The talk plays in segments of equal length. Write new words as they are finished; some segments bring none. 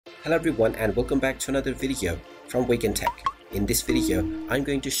Hello everyone and welcome back to another video from Wake&Tech. In this video, I'm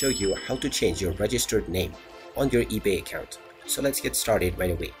going to show you how to change your registered name on your eBay account. So let's get started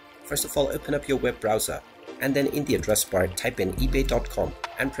right away. First of all, open up your web browser and then in the address bar type in ebay.com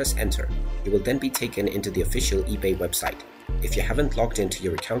and press enter. You will then be taken into the official eBay website. If you haven't logged into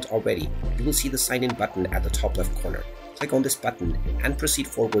your account already, you will see the sign in button at the top left corner. Click on this button and proceed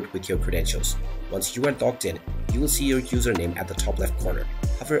forward with your credentials. Once you are logged in, you will see your username at the top left corner.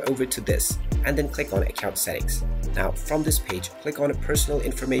 Hover over to this and then click on account settings. Now from this page, click on personal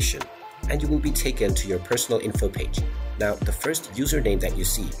information and you will be taken to your personal info page. Now the first username that you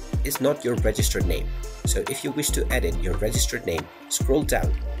see is not your registered name. So if you wish to edit your registered name, scroll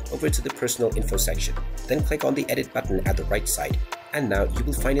down over to the personal info section. Then click on the edit button at the right side. And now you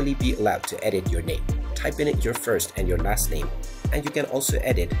will finally be allowed to edit your name. Type in your first and your last name, and you can also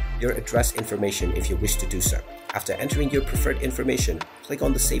edit your address information if you wish to do so. After entering your preferred information, click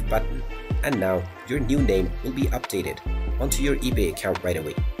on the save button, and now your new name will be updated onto your eBay account right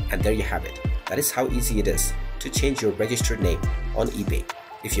away. And there you have it. That is how easy it is to change your registered name on eBay.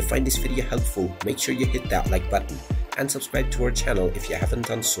 If you find this video helpful, make sure you hit that like button and subscribe to our channel if you haven't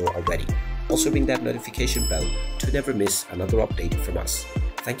done so already. Also ring that notification bell to never miss another update from us.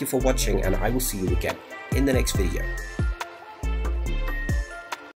 Thank you for watching and I will see you again in the next video.